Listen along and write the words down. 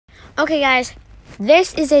Okay guys,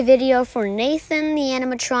 this is a video for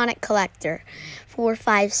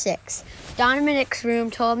NathenTheAnimatronicCollector456. Dominic's room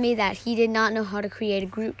told me that he did not know how to create a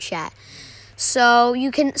group chat. So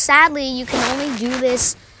sadly you can only do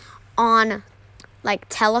this on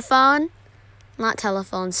like cell phone.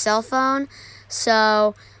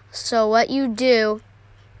 So what you do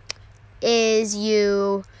is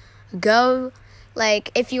you go, like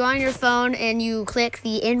if you're on your phone and you click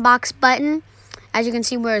the inbox button, as you can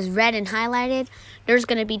see where it's red and highlighted, there's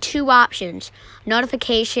going to be two options,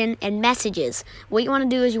 notification and messages. What you want to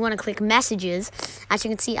do is you want to click messages. As you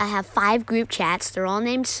can see, I have 5 group chats. They're all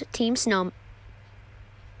named Team Snow.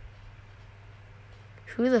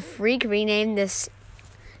 Who the freak renamed this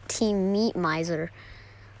Team Meat Miser?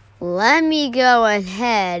 Let me go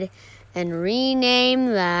ahead and rename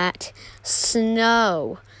that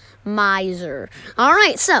Snow Miser.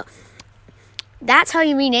 Alright, so that's how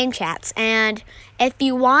you rename chats. And if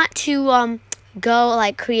you want to go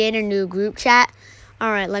like create a new group chat,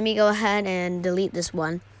 alright, let me go ahead and delete this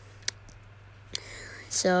one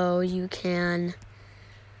so you can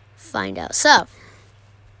find out. So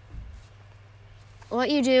what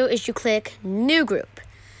you do is you click new group.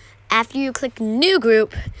 After you click new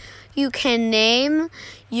group, you can name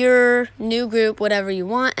your new group whatever you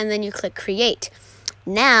want, and then you click create.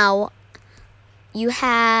 Now you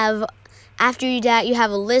have, after you do that, you have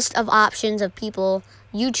a list of options of people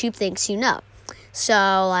YouTube thinks you know.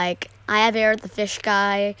 So like I have Eric the Fish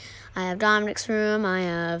Guy, I have Dominic's room, I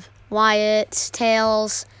have Wyatt,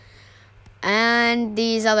 Tails, and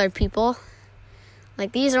these other people.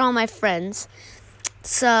 Like these are all my friends.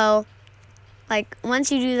 So like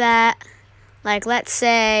once you do that, like let's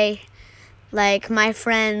say like my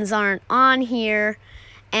friends aren't on here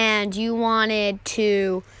and you wanted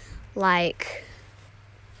to like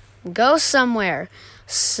go somewhere,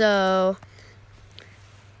 so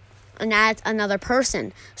and add another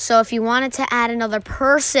person. So if you wanted to add another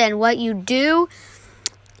person, what you do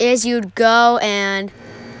is you'd go on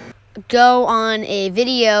a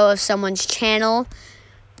video of someone's channel,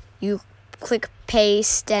 you click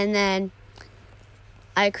paste, and then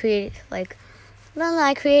I created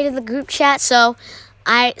the group chat. So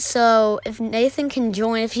if Nathan can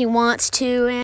join if he wants to.